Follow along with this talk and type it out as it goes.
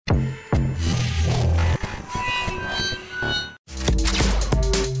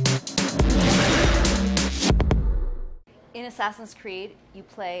Assassin's Creed, you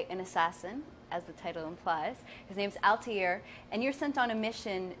play an assassin, as the title implies. His name's Altair, and you're sent on a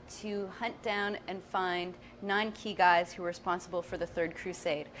mission to hunt down and find 9 key guys who are responsible for the Third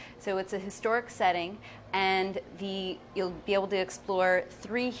Crusade. So it's a historic setting, and you'll be able to explore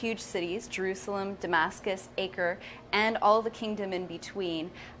 3 huge cities, Jerusalem, Damascus, Acre, and all the kingdom in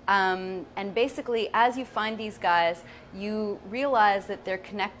between. And basically, as you find these guys, you realize that they're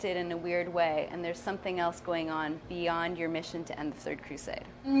connected in a weird way, and there's something else going on beyond your mission to end the Third Crusade.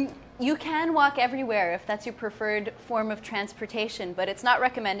 You can walk everywhere if that's your preferred form of transportation, but it's not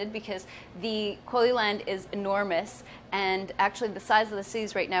recommended because the Holy Land is enormous, and actually the size of the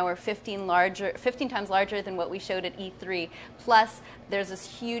cities right now are 15 times larger than what we showed at E3. Plus, there's this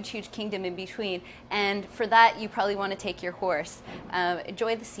huge kingdom in between, and for that you probably want to take your horse.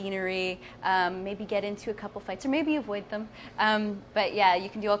 Enjoy the scenery, maybe get into a couple fights, or maybe avoid them. But yeah, you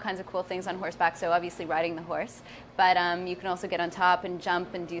can do all kinds of cool things on horseback, so obviously riding the horse. But you can also get on top and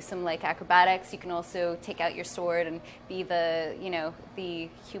jump and do some like acrobatics. You can also take out your sword and be the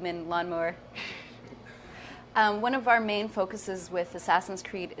human lawnmower. One of our main focuses with Assassin's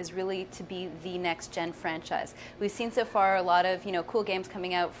Creed is really to be the next-gen franchise. We've seen so far a lot of cool games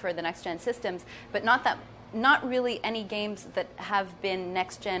coming out for the next-gen systems, but not really any games that have been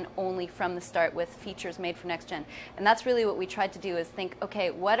next-gen only from the start with features made for next-gen. And that's really what we tried to do, is think,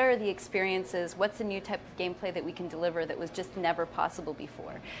 okay, what are the experiences, what's the new type of gameplay that we can deliver that was just never possible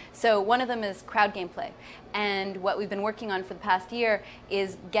before? So one of them is crowd gameplay. And what we've been working on for the past year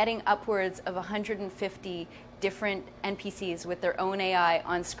is getting upwards of 150 different NPCs with their own AI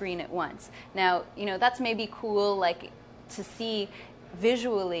on screen at once. Now, that's maybe cool to see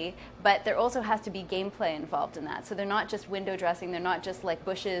visually, but there also has to be gameplay involved in that. So they're not just window dressing, they're not just like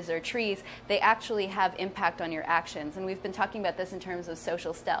bushes or trees, they actually have impact on your actions. And we've been talking about this in terms of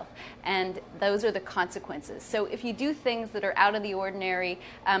social stealth, and those are the consequences. So if you do things that are out of the ordinary,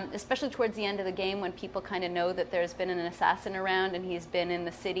 especially towards the end of the game when people kind of know that there's been an assassin around and he's been in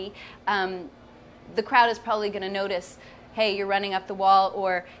the city, the crowd is probably going to notice, hey, you're running up the wall,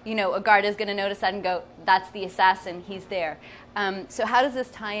 or a guard is going to notice that and go, that's the assassin, he's there. So how does this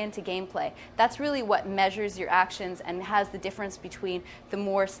tie into gameplay? That's really what measures your actions and has the difference between the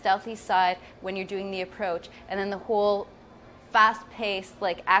more stealthy side when you're doing the approach, and then the whole fast-paced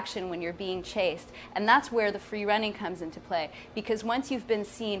action when you're being chased. And that's where the free running comes into play, because once you've been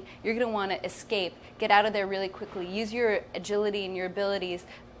seen, you're going to want to escape, get out of there really quickly, use your agility and your abilities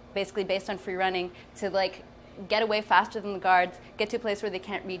basically based on free running to get away faster than the guards, get to a place where they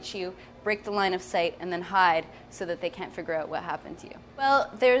can't reach you, break the line of sight, and then hide so that they can't figure out what happened to you. Well,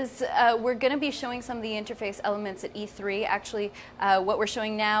 we're going to be showing some of the interface elements at E3. Actually, what we're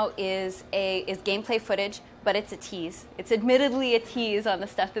showing now is gameplay footage, but it's a tease. It's admittedly a tease on the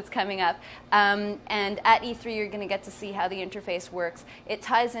stuff that's coming up. And at E3, you're going to get to see how the interface works. It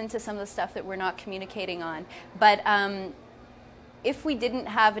ties into some of the stuff that we're not communicating on. But if we didn't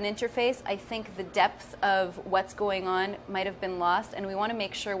have an interface, I think the depth of what's going on might have been lost, and we want to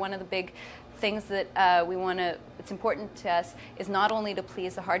make sure one of the big things that it's important to us is not only to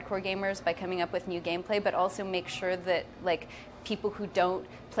please the hardcore gamers by coming up with new gameplay, but also make sure that people who don't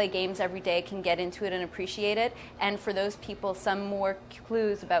play games every day can get into it and appreciate it. And for those people, some more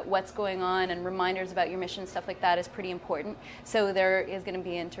clues about what's going on and reminders about your mission, stuff like that is pretty important. So there is going to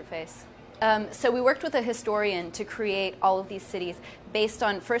be an interface. So we worked with a historian to create all of these cities based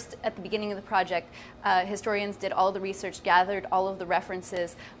on, first at the beginning of the project, historians did all the research, gathered all of the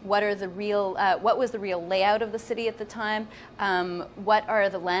references, what was the real layout of the city at the time, what are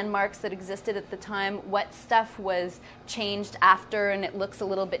the landmarks that existed at the time, what stuff was changed after and it looks a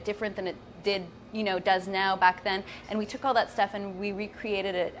little bit different than it does now back then. And we took all that stuff and we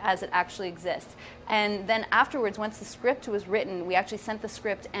recreated it as it actually exists. And then afterwards, once the script was written, we actually sent the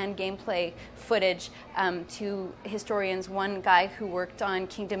script and gameplay footage to historians, one guy who worked on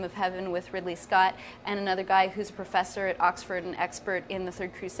Kingdom of Heaven with Ridley Scott, and another guy who's a professor at Oxford and expert in the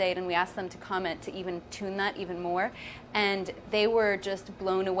Third Crusade, and we asked them to comment to even tune that even more. And they were just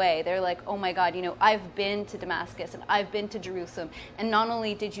blown away. They're like, oh my God, I've been to Damascus and I've been to Jerusalem, and not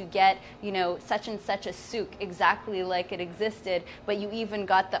only did you get, such and such a souk exactly like it existed, but you even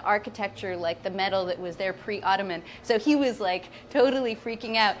got the architecture, like the metal that was there pre-Ottoman. So he was totally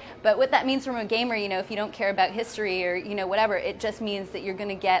freaking out. But what that means from a gamer, if you don't care about history or, whatever, it just means that you're going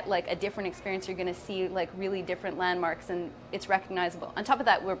to get a different experience. You're going to see really different landmarks, and it's recognizable. On top of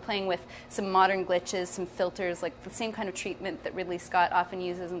that, we're playing with some modern glitches, some filters, the same kind of treatment that Ridley Scott often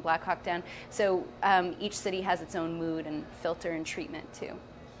uses in Black Hawk Down. So each city has its own mood and filter and treatment too.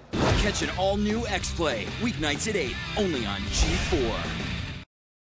 Catch an all-new X-Play, weeknights at 8, only on G4.